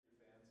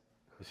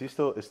Is he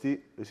still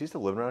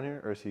living around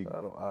here, or is he?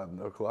 I have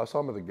no clue. I saw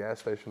him at the gas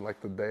station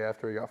like the day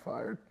after he got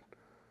fired.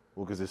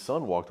 Well, because his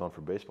son walked on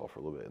for baseball for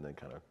a little bit, and then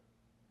kind of.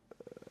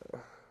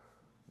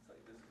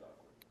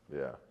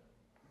 Yeah,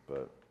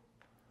 but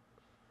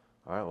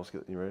all right, let's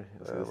get you ready.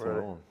 Let's get this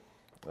thing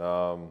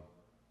rolling.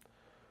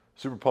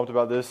 Super pumped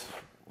about this.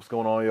 What's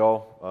going on,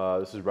 y'all?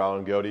 This is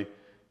Ryland Goede,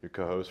 your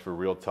co-host for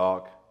Real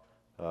Talk.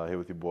 Here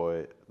with your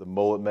boy, the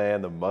mullet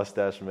man, the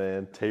mustache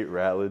man, Tate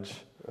Ratledge.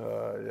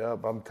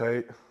 Yep, I'm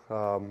Tate.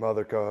 My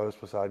other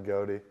co-host beside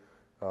Goede.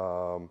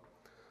 So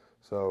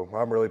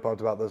I'm really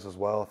pumped about this as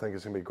well. I think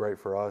it's going to be great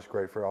for us,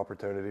 great for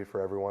opportunity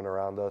for everyone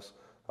around us.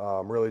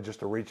 Really just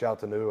to reach out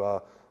to new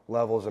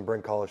levels and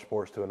bring college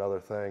sports to another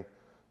thing.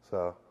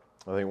 So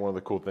I think one of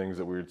the cool things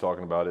that we were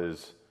talking about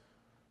is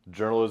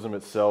journalism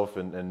itself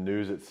and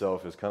news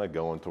itself is kind of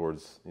going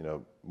towards,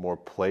 more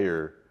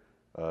player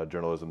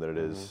journalism than it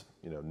is,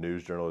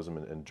 news journalism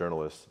and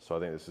journalists. So I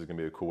think this is going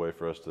to be a cool way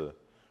for us to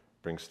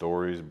bring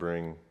stories,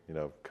 bring,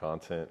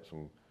 content,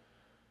 some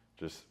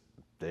just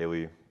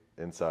daily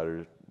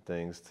insider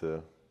things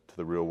to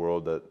the real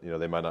world that,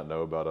 they might not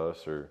know about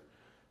us or,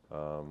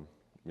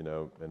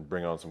 and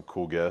bring on some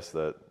cool guests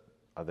that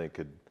I think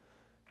could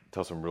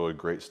tell some really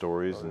great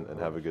stories and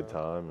have a good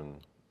time and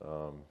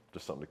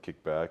just something to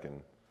kick back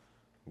and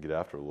get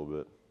after a little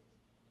bit.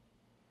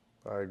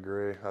 I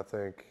agree. I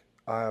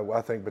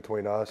think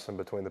between us and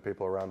between the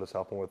people around us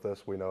helping with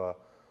this, we know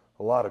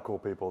a lot of cool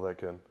people that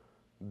can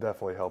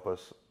definitely help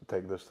us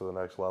take this to the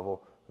next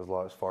level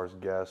as far as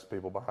guests,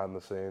 people behind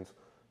the scenes.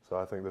 So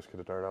I think this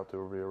could turn out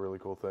to be a really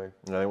cool thing.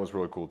 And I think what's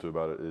really cool too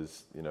about it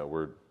is,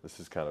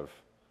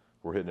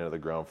 we're hitting it at the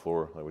ground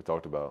floor like we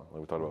talked about.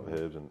 Like we talked about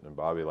Hibbs and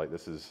Bobby. Like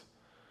this is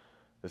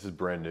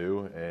brand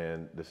new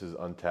and this is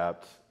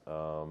untapped.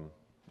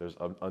 There's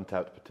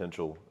untapped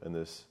potential in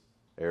this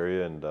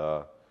area and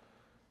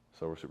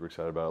so we're super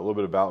excited about it. A little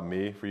bit about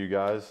me for you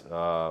guys.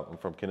 I'm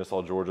from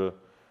Kennesaw, Georgia.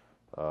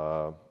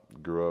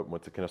 Grew up,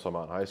 went to Kennesaw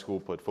Mountain High School,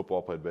 played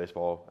football, played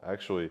baseball.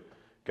 Actually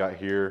got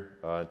here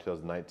in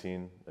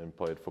 2019 and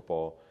played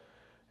football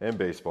and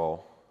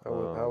baseball.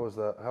 How was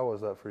that? How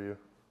was that for you?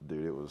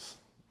 Dude, it was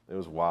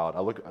wild.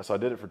 I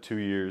did it for 2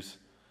 years,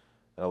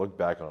 and I look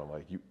back on it, I'm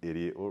like, you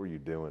idiot, what were you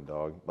doing,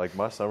 dog? Like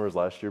my summers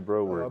last year,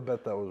 bro. I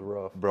bet that was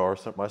rough. Bro,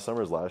 my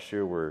summers last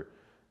year were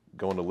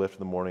going to lift in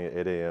the morning at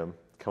 8 a.m.,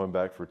 coming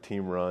back for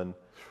team run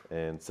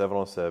and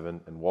 7-on-7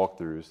 and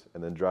walkthroughs,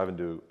 and then driving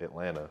to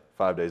Atlanta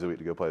 5 days a week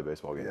to go play a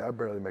baseball game. Yeah, I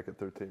barely make it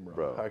through team run.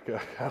 Bro.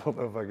 I don't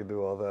know if I could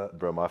do all that.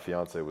 Bro, my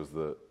fiance was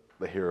the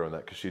hero in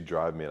that because she'd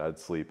drive me and I'd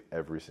sleep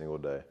every single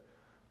day.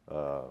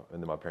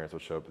 And then my parents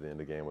would show up at the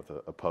end of the game with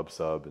a pub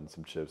sub and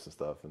some chips and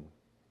stuff, and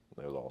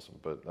it was awesome.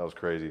 But that was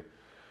crazy.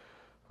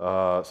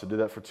 So did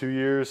that for 2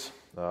 years.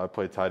 I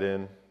played tight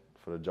end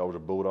for the Georgia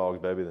Bulldogs,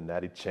 baby, the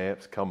Natty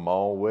Champs. Come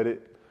on with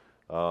it.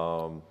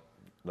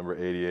 Number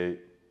 88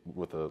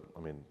 with a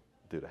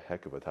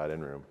heck of a tight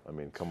end room. I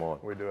mean, come on.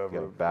 We do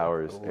have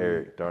Bowers,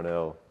 Eric,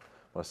 Darnell,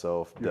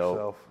 myself,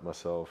 Del,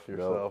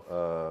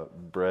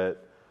 Brett,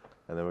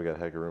 and then we got a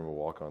heck of a room of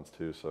walk-ons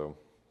too. So,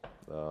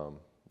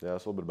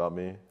 that's a little bit about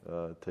me.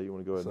 Tate, you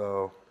want to go ahead?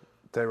 So,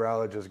 Tate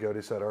Ryland, as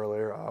Goede said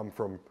earlier,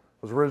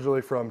 was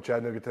originally from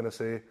Chattanooga,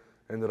 Tennessee.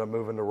 Ended up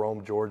moving to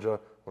Rome, Georgia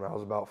when I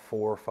was about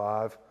 4 or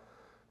 5.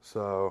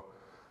 So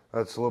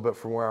that's a little bit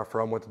from where I'm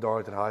from. Went to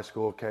Darlington High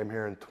School. Came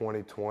here in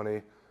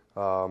 2020.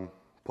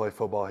 Play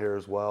football here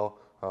as well.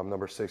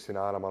 Number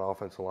 69. I'm on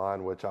offensive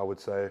line, which I would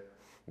say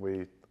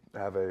we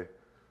have a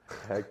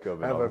heck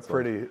of a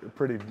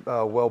pretty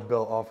well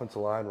built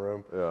offensive line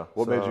room. Yeah.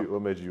 What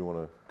made you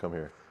want to come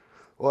here?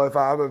 Well, if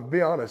I would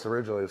be honest,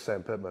 originally it's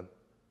Sam Pittman,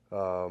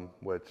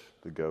 which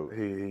the GOAT.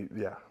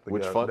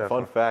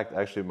 Fun fact,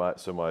 actually,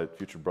 my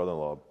future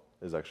brother-in-law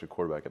is actually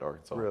quarterback at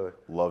Arkansas. Really?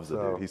 Loves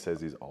the dude. He says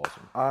he's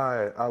awesome.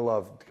 I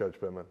loved Coach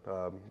Pittman.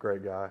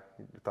 Great guy.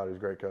 Thought he was a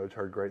great coach.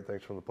 Heard great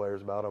things from the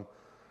players about him.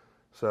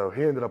 So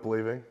he ended up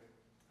leaving,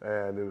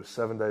 and it was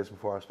 7 days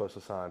before I was supposed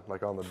to sign,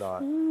 like on the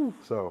dot.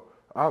 So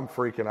I'm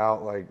freaking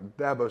out. Like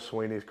Dabo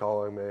Sweeney's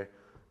calling me.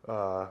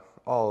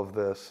 All of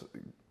this.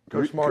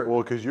 Coach Smart.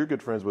 Well, because you're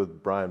good friends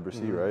with Brian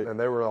Brissy, right? And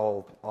they were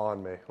all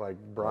on me. Like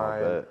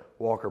Brian,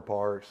 Walker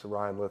Parks,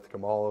 Ryan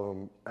Lithcom, all of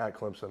them at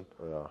Clemson.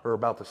 Yeah. Or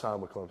about to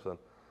sign with Clemson.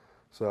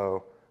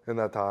 So in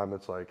that time,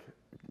 it's like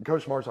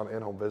Coach Smart's on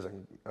in-home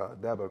visiting.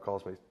 Dabo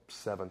calls me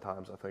 7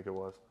 times, I think it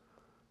was.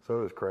 So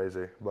it was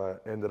crazy.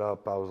 But ended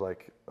up, I was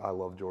like, I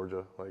love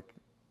Georgia. Like,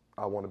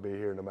 I want to be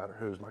here no matter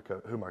who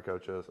my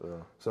coach is. Yeah.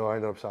 So I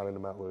ended up signing to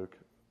Matt Luke,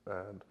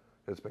 and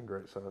it's been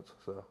great since.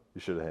 So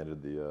you should have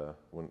handed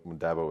when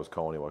Dabo was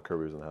calling you while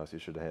Kirby was in the house, you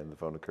should have handed the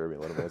phone to Kirby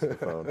and let him answer the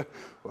phone.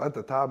 Well, at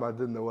the time, I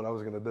didn't know what I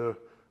was going to do.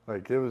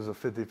 Like, it was a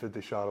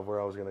 50-50 shot of where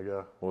I was going to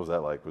go. What was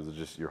that like? Was it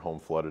just your home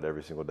flooded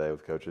every single day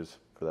with coaches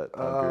for that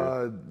time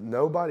period?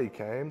 Nobody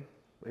came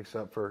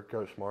except for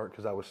Coach Smart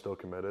because I was still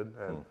committed.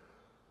 And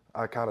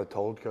I kind of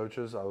told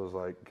coaches, I was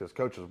like, because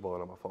Coach was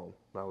blowing up my phone.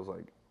 And I was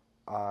like,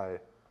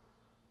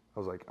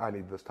 I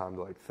need this time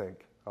to, like,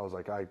 think. I was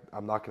like,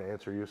 I'm not going to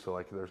answer you, so,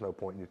 like, there's no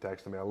point in you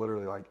texting me. I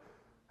literally, like,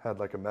 had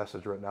like a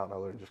message written out, and I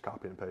literally just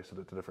copied and pasted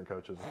it to different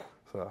coaches.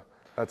 So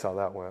that's how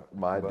that went.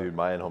 My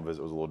in-home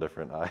visit was a little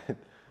different.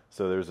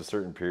 So there's a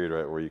certain period,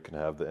 right, where you can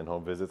have the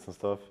in-home visits and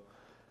stuff,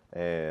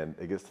 and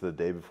it gets to the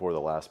day before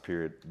the last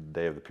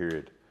day of the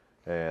period,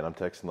 and I'm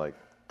texting like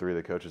 3 of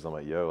the coaches. I'm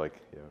like, yo,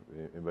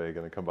 anybody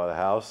gonna come by the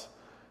house?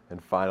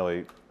 And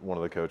finally, one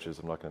of the coaches,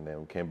 I'm not gonna name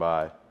him, came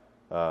by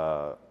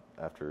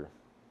after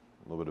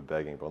a little bit of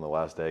begging, but on the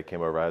last day,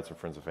 came over. I had some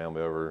friends and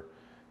family over,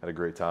 had a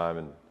great time,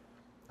 and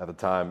at the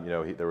time,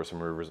 there were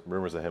some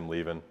rumors of him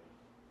leaving,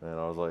 and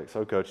I was like,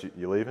 so coach,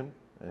 you leaving?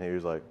 And he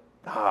was like,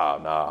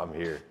 nah, I'm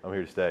here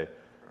to stay.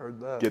 Heard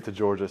that. Get to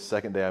Georgia,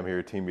 second day I'm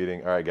here, team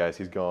meeting. All right, guys,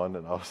 he's gone.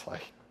 And I was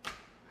like,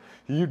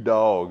 you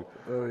dog.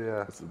 Oh,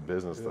 yeah. It's a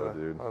business, though,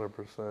 dude.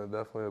 100%.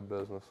 Definitely a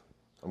business.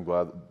 I'm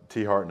glad.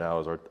 T. Hart now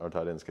is our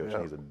tight ends coach,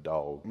 and he's a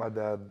dog. My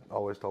dad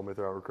always told me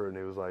throughout recruiting,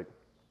 he was like,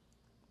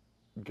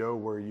 go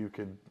where you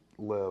could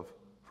live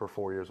for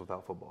 4 years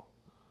without football.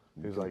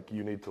 He was like,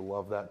 you need to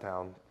love that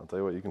town. I'll tell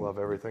you what, you can love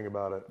everything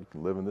about it. You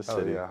can live in this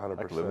city. Yeah, 100%.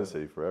 I could live in this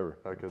city forever.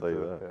 I could tell you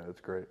that. Yeah, it's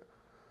great.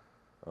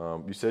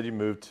 You said you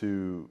moved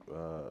to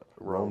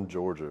Rome,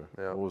 Georgia.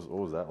 Yeah. What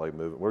was that like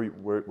moving?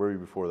 Where were you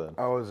before then?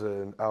 I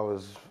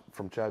was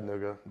from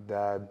Chattanooga.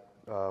 Dad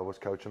was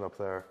coaching up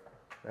there,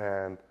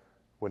 and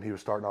when he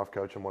was starting off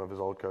coaching, one of his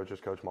old coaches,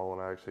 Coach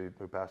Mullen,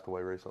 who passed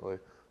away recently,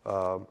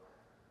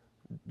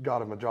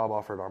 got him a job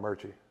offer at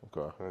Armurchie.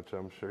 Okay. Which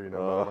I'm sure you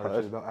know about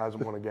Armurchie.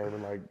 Hasn't won a game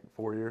in like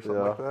 4 years,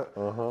 something like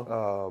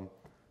that.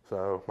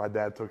 So my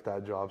dad took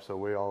that job, so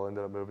we all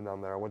ended up moving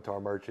down there. I went to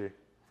Armurchie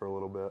for a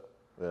little bit.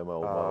 Yeah, my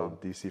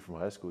old DC from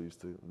high school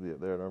used to be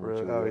there at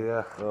Armurchie. Really?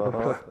 Oh,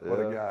 yeah. What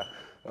a guy.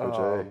 Coach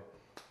A.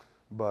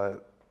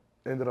 But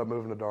ended up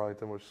moving to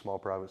Darlington, which is a small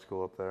private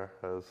school up there,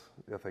 as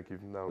I think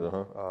you've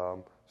known.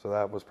 So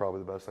that was probably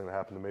the best thing that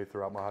happened to me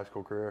throughout my high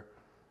school career.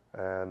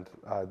 And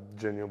I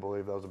genuinely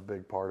believe that was a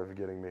big part of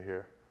getting me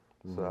here.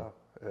 So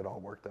it all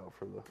worked out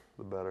for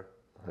the better.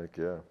 Heck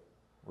yeah.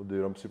 Well,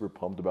 dude, I'm super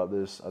pumped about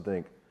this. I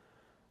think,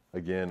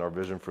 again, our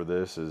vision for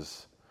this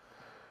is,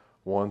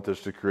 one,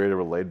 just to create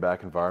a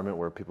laid-back environment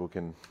where people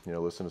can,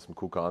 listen to some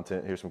cool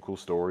content, hear some cool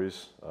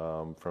stories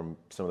from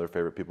some of their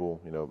favorite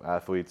people,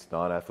 athletes,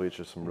 non-athletes,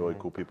 just some really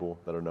cool people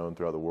that are known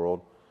throughout the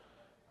world.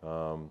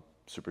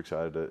 Super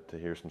excited to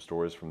hear some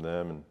stories from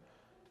them.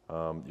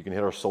 And you can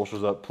hit our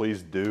socials up.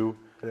 Please do.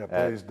 Yeah,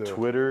 please do.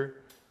 Twitter,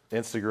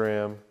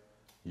 Instagram,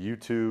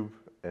 YouTube,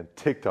 and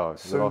TikTok.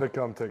 Soon to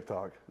come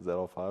TikTok. Is that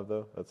all 5,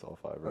 though? That's all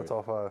 5, right? That's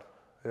all 5.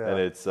 Yeah. And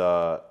it's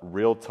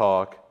Real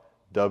Talk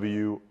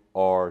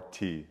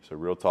WRT. So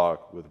Real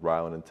Talk with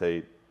Ryland and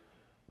Tate.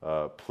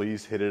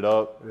 Please hit it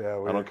up.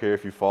 Yeah, I don't care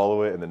if you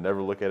follow it and then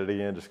never look at it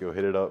again. Just go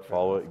hit it up,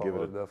 follow it, give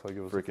it a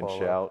freaking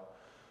shout.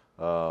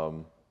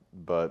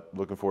 But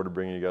looking forward to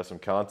bringing you guys some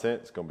content.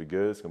 It's going to be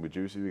good. It's going to be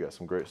juicy. We got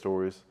some great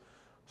stories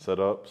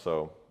set up.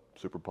 So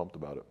super pumped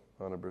about it.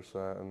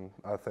 100%. And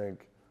I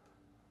think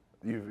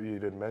you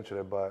didn't mention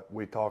it, but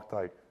we talked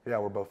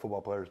we're both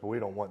football players, but we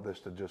don't want this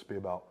to just be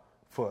about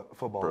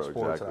football and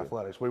sports and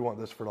athletics. We want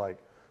this to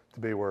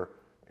be where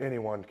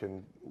anyone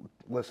can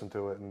listen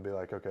to it and be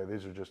like, okay,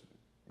 these are just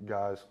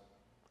guys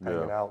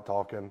hanging out,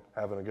 talking,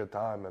 having a good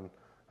time. And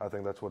I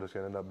think that's what it's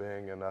going to end up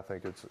being. And I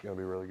think it's going to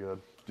be really good.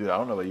 Dude, I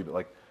don't know about you,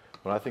 but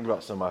when I think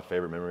about some of my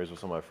favorite memories with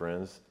some of my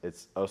friends,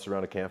 it's us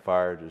around a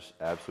campfire just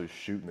absolutely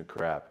shooting the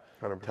crap,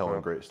 100%.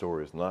 telling great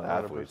stories. Not 100%.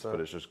 Athletes,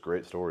 but it's just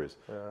great stories.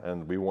 Yeah.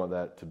 And we want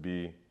that to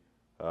be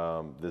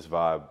this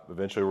vibe.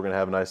 Eventually, we're going to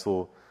have a nice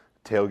little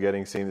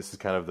tailgating scene. This is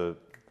kind of the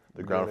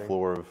ground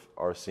floor of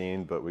our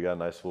scene, but we got a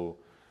nice some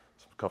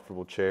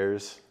comfortable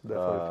chairs.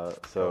 Definitely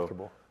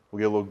comfortable. We'll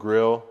get a little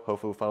grill.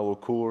 Hopefully, we'll find a little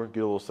cooler,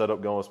 get a little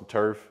setup going with some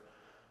turf.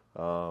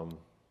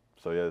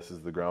 So, yeah, this is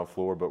the ground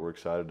floor, but we're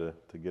excited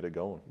to get it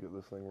going. Get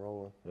this thing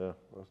rolling. Yeah.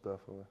 Most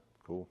definitely.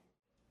 Cool.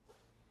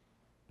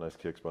 Nice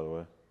kicks, by the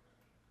way.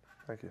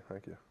 Thank you.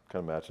 Kind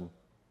of matching.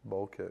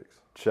 Bowl kicks.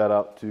 Shout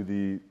out to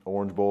the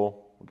Orange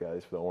Bowl. We got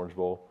these for the Orange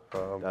Bowl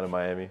down in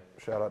Miami.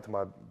 Shout out to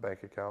my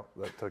bank account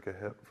that took a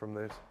hit from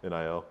these.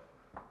 NIL.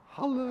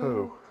 Hello.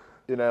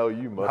 Who? NIL,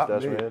 you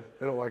mustache man.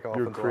 They don't like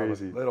offensive You're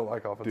crazy. linemen. They don't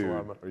like offensive Dude,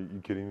 linemen. Are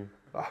you kidding me?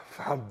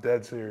 I'm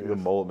dead serious. The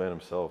mullet man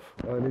himself.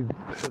 I need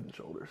head and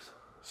shoulders.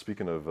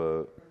 Speaking of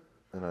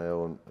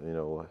NIL and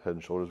head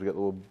and shoulders, we got the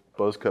little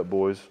buzz cut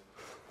boys.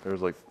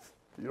 There's like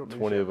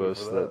 20 of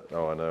us that.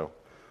 Oh, I know.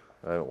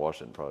 I haven't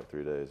washed it in probably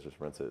 3 days. Just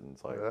rinse it and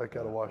it's like. I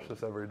gotta wash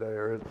this every day,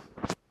 or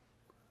it's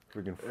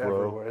freaking fro.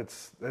 everywhere.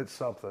 It's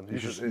something. You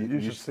should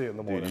see it in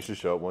the morning. Dude, you should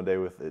show up one day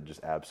with it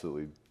just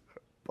absolutely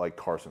like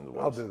Carson's was.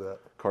 I'll do that.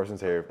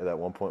 Carson's hair at that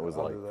one point was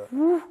I'll like. do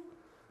that.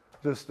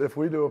 Just if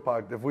we do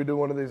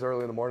one of these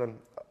early in the morning,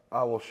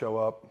 I will show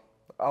up.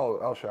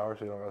 I'll shower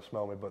so you don't gotta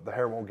smell me, but the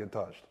hair won't get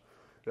touched.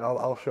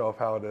 I'll show up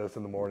how it is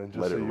in the morning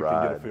just so you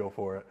can get a feel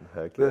for it.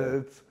 Heck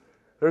yeah.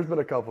 There's been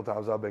a couple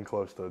times I've been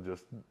close to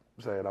just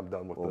saying I'm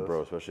done with this.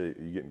 Bro, especially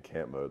you get in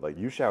camp mode. Like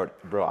you showered,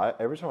 bro.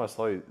 Every time I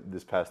saw you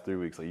this past 3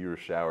 weeks, like you were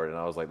showered, and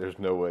I was like, "There's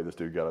no way this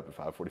dude got up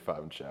at 5:45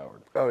 and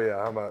showered." Oh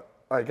yeah, I'm a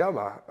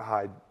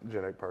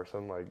hygienic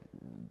person. Like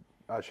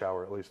I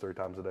shower at least 3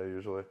 times a day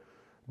usually,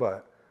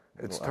 but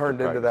It's After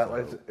turned into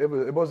practice,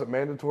 that. It wasn't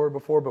mandatory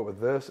before, but with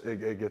this,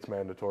 it gets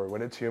mandatory.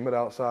 When it's humid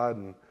outside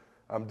and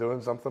I'm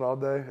doing something all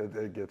day,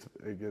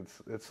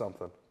 it's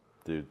something.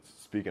 Dude,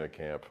 speaking of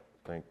camp,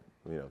 I think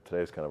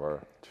today's kind of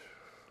our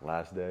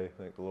last day.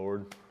 Thank the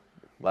Lord.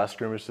 Last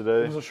scrimmage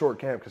today. It was a short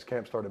camp because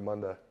camp started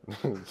Monday.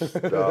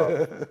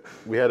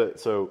 We had it.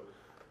 So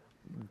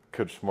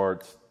Coach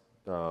Smart's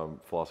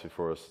philosophy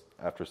for us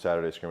after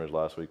Saturday scrimmage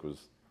last week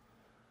was,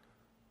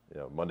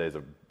 Monday's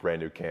a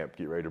brand new camp.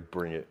 Get ready to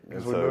bring it.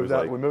 Because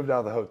we moved out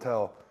of the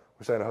hotel.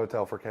 We're staying in a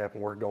hotel for camp,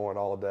 and we're going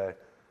all day.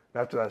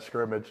 And after that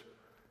scrimmage,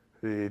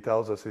 he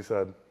tells us, he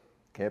said,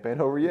 "Camp ain't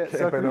over yet.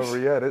 Camp ain't over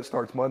yet. It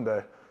starts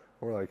Monday."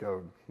 We're like,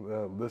 "Oh,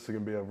 well, this is gonna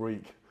be a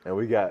week." And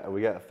we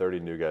got 30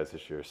 new guys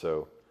this year,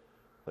 so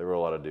there were a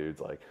lot of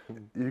dudes. Like,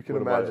 you can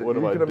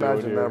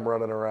imagine them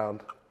running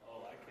around.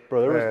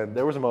 Bro,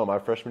 there was a moment my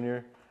freshman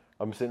year.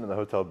 I'm sitting in the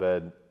hotel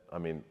bed. I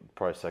mean,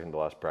 probably second to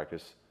last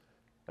practice,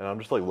 and I'm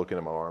just like looking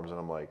at my arms, and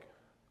I'm like,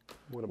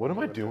 "What am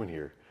I doing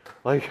here?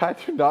 Like, I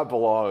do not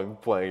belong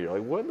playing here.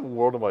 Like, what in the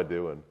world am I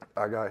doing?"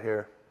 I got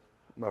here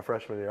my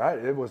freshman year.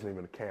 It wasn't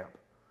even a camp.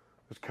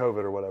 It was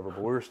COVID or whatever, but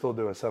we were still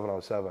doing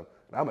 7-on-7. And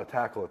I'm a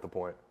tackle at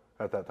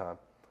that time.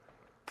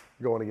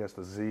 Going against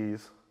the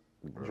Z's,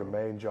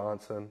 Jermaine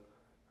Johnson,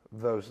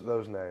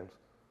 those names.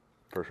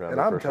 First round.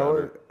 And I'm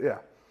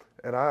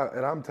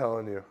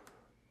telling you,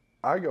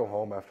 I go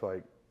home after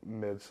like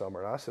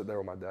midsummer and I sit there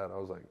with my dad. I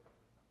was like,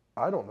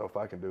 I don't know if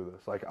I can do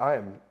this. Like, I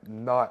am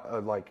not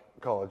a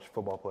college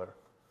football player.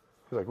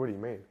 He's like, "What do you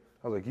mean?"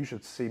 I was like, "You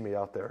should see me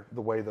out there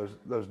the way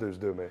those dudes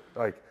do me.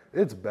 Like,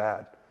 it's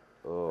bad."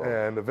 Oh.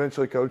 And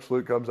eventually Coach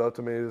Luke comes up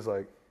to me and is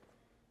like,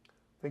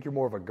 "I think you're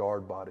more of a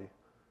guard body."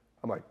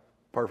 I'm like,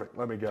 "Perfect,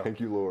 let me go."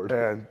 Thank you, Lord.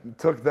 And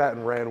took that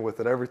and ran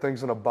with it.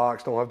 Everything's in a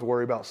box. Don't have to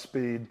worry about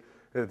speed.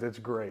 It's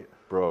great.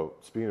 Bro,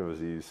 speaking of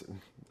Aziz,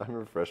 I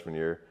remember freshman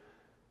year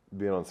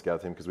being on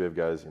scout team because we have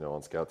guys,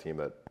 on scout team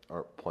that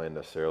aren't playing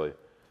necessarily.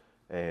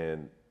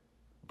 And,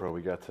 bro,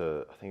 we got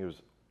to, I think it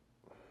was,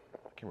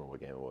 I can't remember what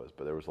game it was,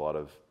 but there was a lot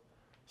of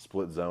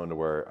split zone to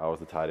where I was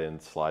the tight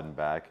end sliding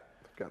back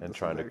and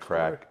trying to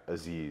crack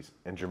Aziz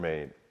and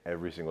Jermaine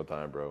every single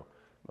time, bro.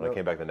 When I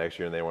came back the next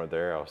year and they weren't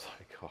there, I was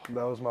like, "Oh,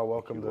 that was my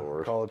welcome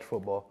to college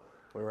football."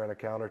 We ran a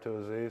counter to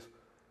Aziz.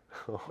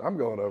 I'm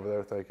going over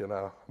there thinking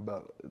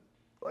about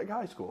like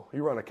high school.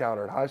 You run a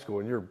counter in high school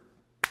and you're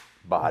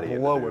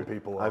blowing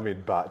people up. I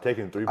mean,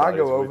 taking 3 bodies. I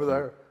go over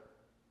there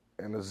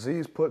and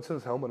Aziz puts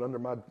his helmet under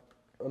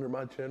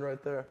my chin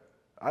right there.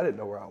 I didn't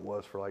know where I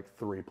was for like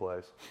 3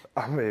 plays.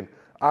 I mean,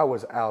 I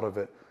was out of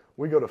it.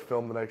 We go to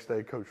film the next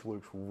day. Coach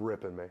Luke's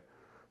ripping me.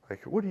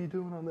 Like, "What are you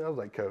doing on there?" I was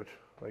like, "Coach,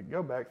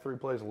 go back 3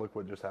 plays and look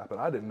what just happened."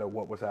 I didn't know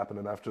what was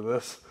happening after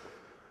this.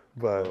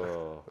 But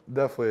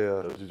definitely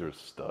those dudes are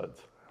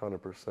studs.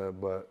 100%.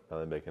 But now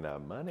they're making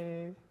out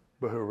money.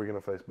 But who are we going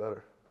to face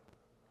better?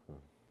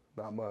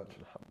 Not much.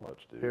 Not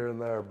much, dude. Here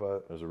and there,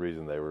 but there's a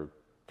reason they were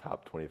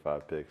top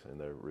 25 picks in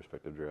their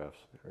respective drafts.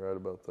 You're right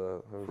about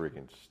that.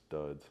 Freaking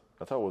studs.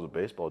 That's how it was with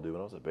baseball, dude.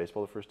 When I was at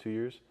baseball the first 2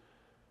 years,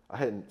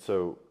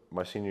 so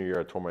my senior year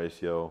I tore my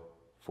ACL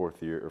fourth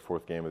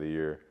game of the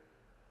year.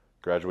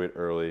 Graduated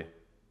early,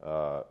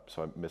 so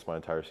I missed my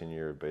entire senior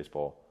year of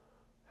baseball.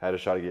 Had a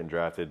shot at getting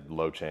drafted,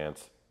 low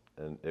chance,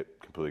 and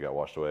it completely got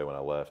washed away when I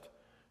left.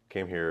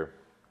 Came here,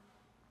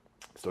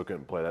 still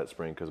couldn't play that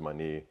spring because of my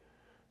knee.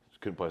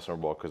 Couldn't play summer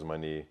ball because of my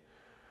knee.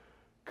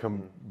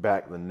 Come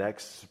back the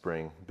next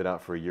spring, been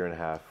out for a year and a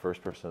half.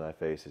 First person I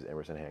face is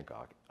Emerson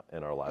Hancock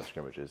in our live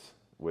scrimmages,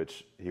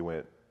 which he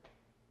went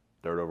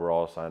 3rd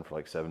overall, signed for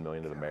like $7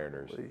 million to the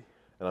Mariners.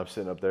 And I'm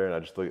sitting up there and I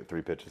just look at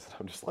 3 pitches and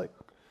I'm just like,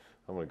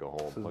 I'm going to go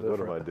home. Like, what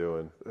am I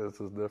doing?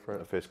 This is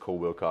different. I faced Cole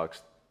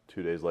Wilcox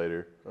 2 days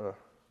later.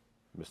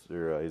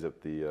 He's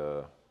at the,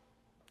 I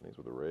think he's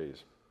with the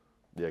Rays.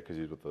 Yeah, because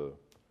he's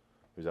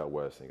out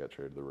west and he got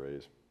traded to the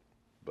Rays.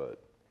 But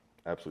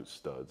absolute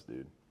studs,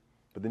 dude.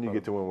 But then you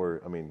get to when we're,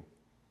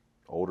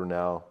 older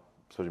now,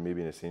 especially me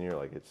being a senior,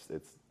 like it's.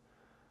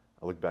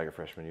 I look back at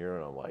freshman year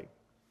and I'm like,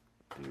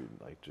 dude,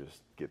 like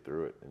just get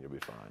through it and you'll be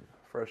fine.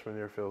 Freshman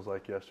year feels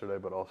like yesterday,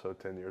 but also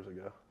 10 years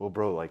ago. Well,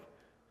 bro, like,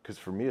 because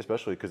for me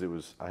especially,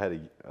 because I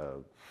had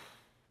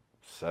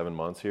 7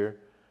 months here.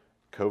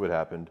 COVID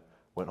happened,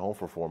 went home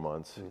for 4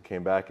 months,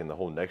 came back, and the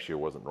whole next year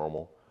wasn't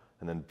normal.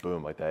 And then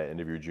boom, like that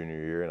end of your junior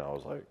year, and I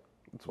was like,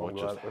 that's why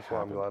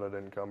I'm glad I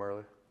didn't come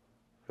early.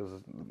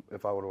 Because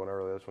if I would have went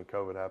early, that's when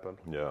COVID happened.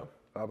 Yeah.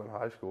 I'm in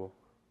high school.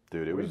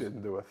 Dude, we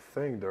didn't do a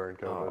thing during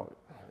COVID. Oh,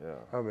 yeah.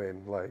 I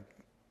mean, like,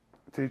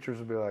 teachers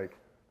would be like,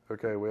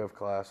 "Okay, we have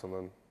class," and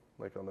then,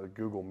 like, on a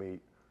Google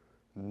Meet,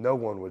 no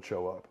one would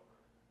show up.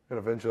 And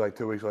eventually, like,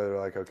 2 weeks later, they're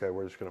like, "Okay,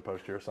 we're just going to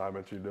post your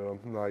assignments, you do them."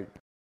 And, like,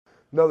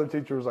 another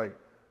teacher was like,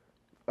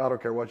 "I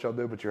don't care what y'all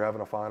do, but you're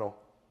having a final.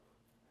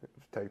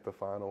 Take the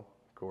final."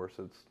 Of course,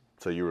 it's...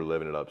 So you were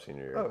living it up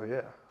senior year? Oh,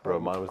 yeah. Bro,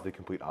 mine was the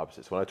complete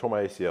opposite. So when I tore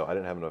my ACL, I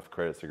didn't have enough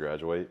credits to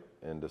graduate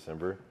in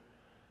December.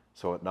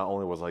 So not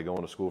only was I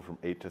going to school from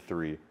 8 to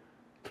 3,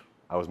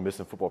 I was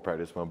missing football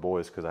practice with my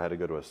boys because I had to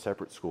go to a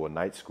separate school, a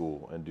night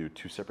school, and do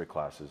 2 separate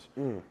classes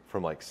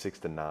from like 6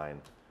 to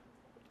 9.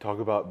 Talk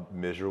about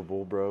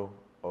miserable, bro.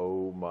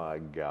 Oh my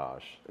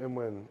gosh. And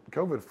when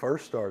COVID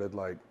first started,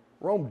 like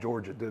Rome,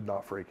 Georgia did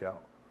not freak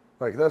out.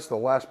 Like that's the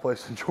last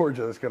place in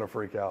Georgia that's gonna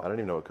freak out. I didn't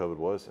even know what COVID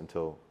was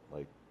until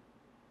like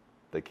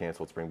they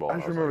canceled spring ball. I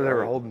just remember they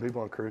were holding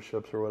people on cruise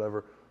ships or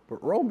whatever.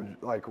 But Rome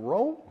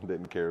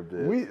didn't care a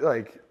bit.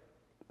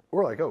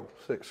 We're like, oh,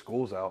 sick,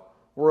 school's out.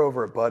 We're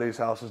over at buddies'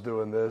 houses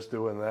doing this,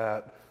 doing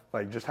that,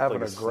 like just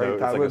having a great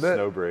time with it. It's like a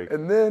snow break.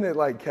 And then it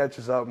like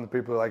catches up, and the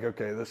people are like,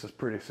 okay, this is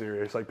pretty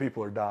serious. Like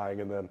people are dying,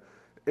 and then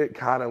it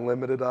kind of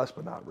limited us,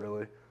 but not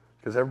really,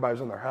 because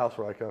everybody's in their house.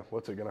 We're like,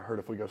 what's it gonna hurt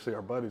if we go see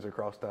our buddies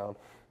across town?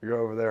 You go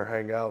over there,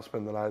 hang out,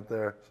 spend the night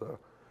there. So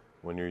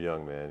when you're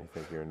young, man, you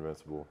think you're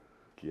invincible.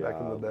 Back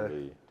in the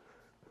day,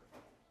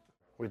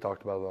 we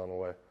talked about it on the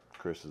way.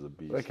 Chris is a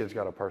beast. That kid's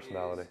got a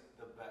personality.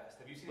 The best.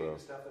 Have you seen any of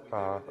the stuff that we did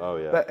with him? Oh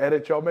yeah. That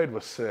edit y'all made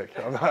was sick.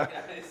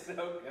 It's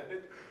so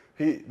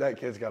good. That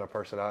kid's got a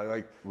personality.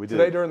 Like did.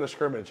 today during the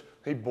scrimmage,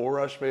 he bull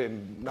rushed me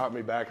and knocked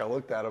me back. I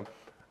looked at him.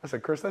 I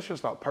said, Chris, that's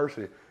just not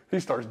Percy. He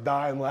starts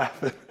dying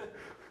laughing.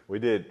 We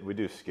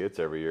do skits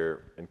every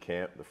year in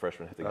camp. The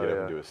freshmen have to get up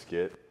and do a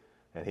skit,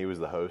 and he was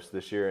the host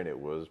this year, and it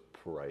was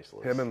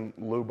priceless. Him and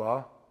Lou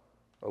Ba.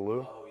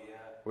 Lou? Oh,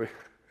 yeah.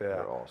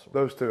 They're awesome.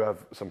 Those two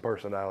have some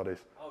personalities.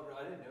 Oh, bro,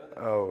 I didn't know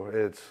that. Oh,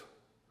 it's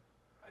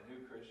I knew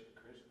Christian's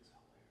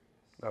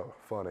hilarious.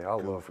 funny. I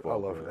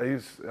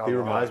love. He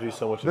reminds me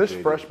so much of this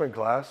JD. freshman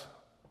class.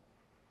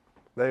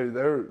 They've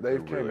came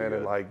really in and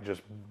good. like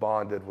just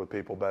bonded with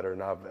people better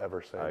than I've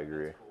ever seen. I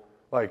agree.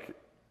 Like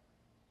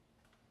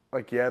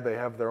yeah, they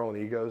have their own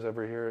egos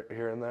every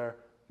here and there,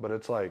 but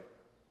it's like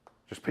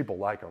just people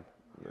like them.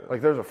 Yeah.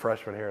 Like there's a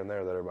freshman here and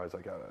there that everybody's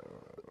like,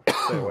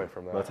 stay away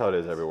from that. That's how it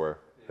is everywhere.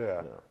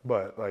 Yeah.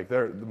 But like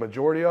the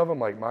majority of them,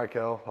 like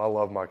Michael, I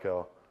love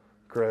Michael,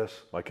 Chris.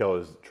 Michael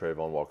is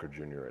Trayvon Walker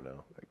Jr. right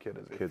now. That kid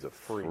is Kid's a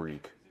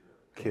freak.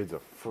 Kid's a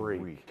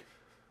freak. freak.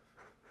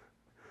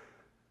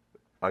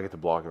 I get to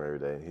block him every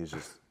day, and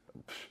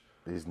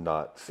he's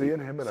not. Seeing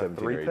him in a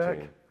 17 or 3-tech,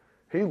 18.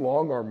 he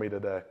long-armed me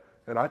today,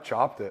 and I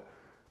chopped it.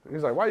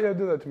 He's like, why you gotta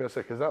do that to me? I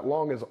said, because that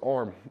long is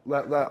arm.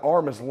 That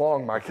arm is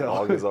long, Michael.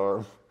 Long his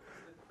arm.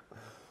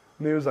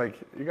 And he was like,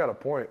 you got a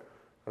point.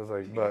 I was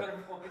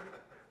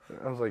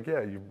like,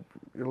 yeah,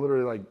 you're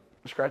literally like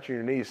scratching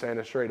your knee saying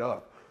it straight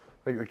up.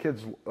 Like the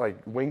kid's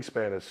like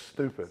wingspan is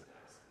stupid.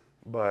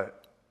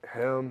 But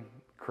him,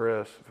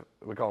 Chris,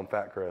 we call him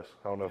Fat Chris.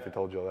 I don't know if he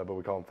told you all that, but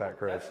we call him Fat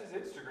Chris. That's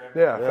his Instagram.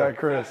 Yeah, Fat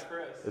Chris.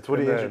 It's what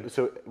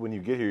so when you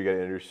get here, you got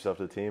to introduce yourself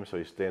to the team. So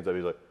he stands up,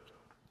 he's like,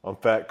 I'm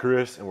Fat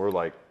Chris. And we're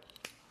like,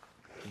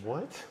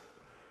 what?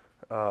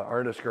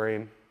 Ernest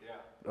Green.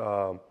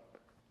 Yeah.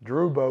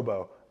 Drew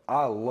Bobo.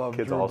 I love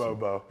Kid's Drew awesome.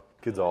 Bobo.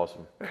 Kid's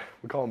awesome.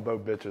 We call him Bo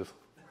Bitches.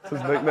 That's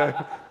his nickname.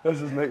 That's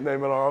his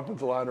nickname in our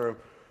offensive line room.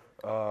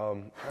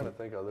 Trying to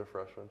think of other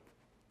freshmen.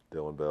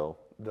 Dylan Bell.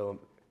 Dylan.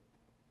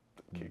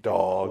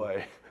 Dog.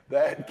 Play.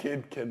 That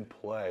kid can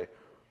play.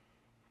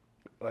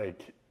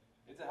 Like,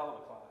 It's a hell of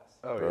a class.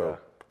 oh Bro. yeah.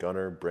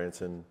 Gunner,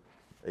 Branson,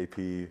 AP.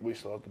 We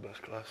still have the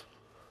best class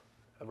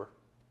ever.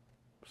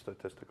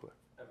 Statistically.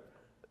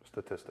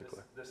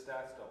 Statistically. The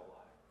stats don't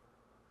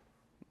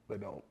lie. They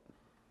don't.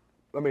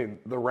 I mean,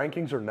 the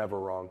rankings are never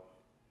wrong.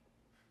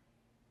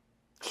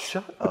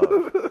 Shut up.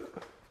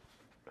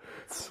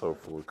 It's so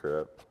full of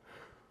crap.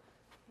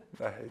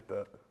 I hate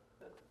that.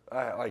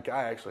 I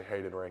actually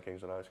hated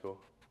rankings in high school.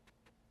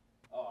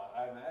 Oh,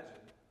 I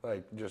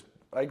imagine.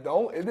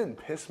 It didn't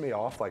piss me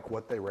off like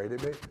what they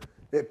rated me.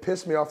 It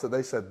pissed me off that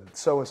they said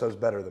so and so's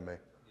better than me.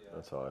 Yeah.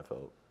 That's how I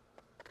felt.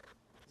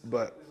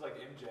 But This is like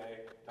MJ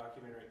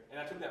documentary, and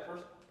I took that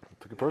personal.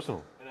 I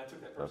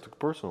took it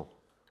personal.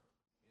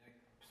 Like,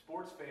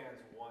 sports fans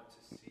want to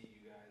see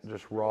you guys.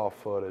 just raw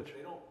footage.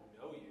 They don't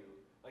know you,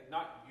 like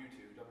not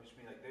YouTube. I just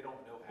mean like they don't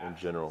know In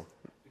athletes. general.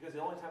 Because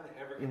the only time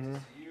they ever get to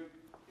see you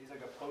is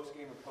like a post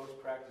game or post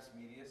practice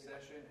media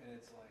session, and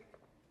it's like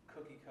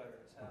cookie cutter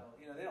as hell.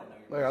 You know, they don't know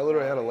you. Like I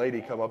literally had a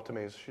lady come up to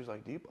me and she was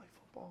like, "Do you play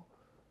football?"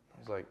 I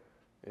was like,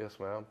 "Yes,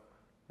 ma'am."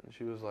 And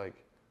she was like,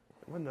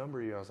 "What number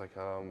are you?" I was like,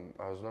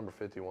 I was number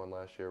 51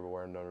 last year, but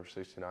wearing number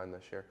 69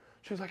 this year."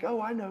 She was like,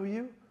 "Oh, I know you."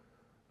 And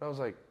I was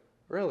like,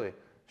 "Really?"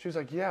 She was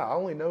like, "Yeah, I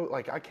only know,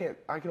 like, I can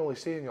only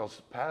see in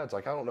y'all's pads.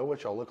 Like, I don't know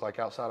what y'all look like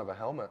outside of a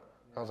helmet."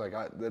 I was like,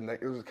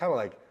 it was kind of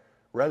like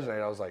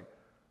resonated. I was like,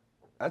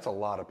 that's a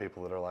lot of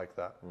people that are like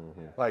that.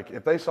 Mm-hmm. Like,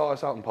 if they saw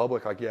us out in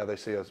public, like, yeah, they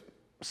see us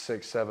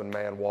 6'7"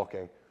 man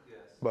walking. Yes.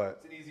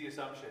 But it's an easy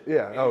assumption.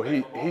 yeah, oh,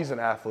 he's an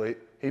athlete.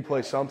 He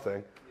plays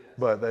something,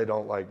 but they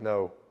don't, like,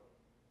 know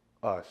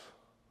us.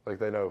 Like,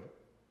 they know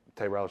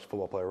Tate Ryland's a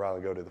football player,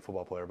 Ryland Goede the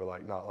football player, but,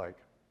 like, not, like,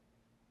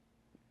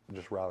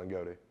 just Ryland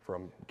Goede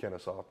from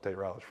Kennesaw, Tate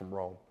Ryland's from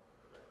Rome.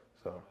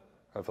 So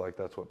I feel like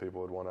that's what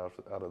people would want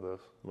out of this.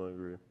 I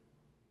agree.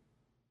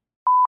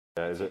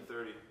 Yeah, is it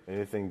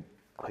anything,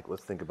 like,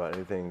 let's think about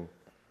anything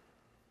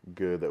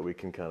good that we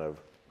can kind of...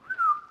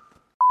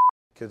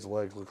 Kids'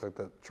 legs look like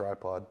that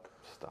tripod.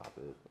 Stop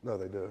it. No,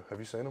 they do. Have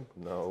you seen them?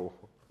 No.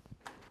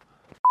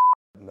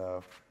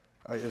 No.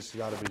 It's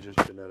got to be just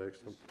genetics.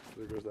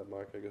 There goes that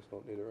mic. I guess I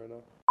don't need it right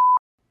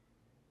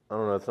now. I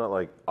don't know. It's not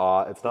like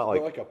it's not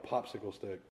It's like like a popsicle stick.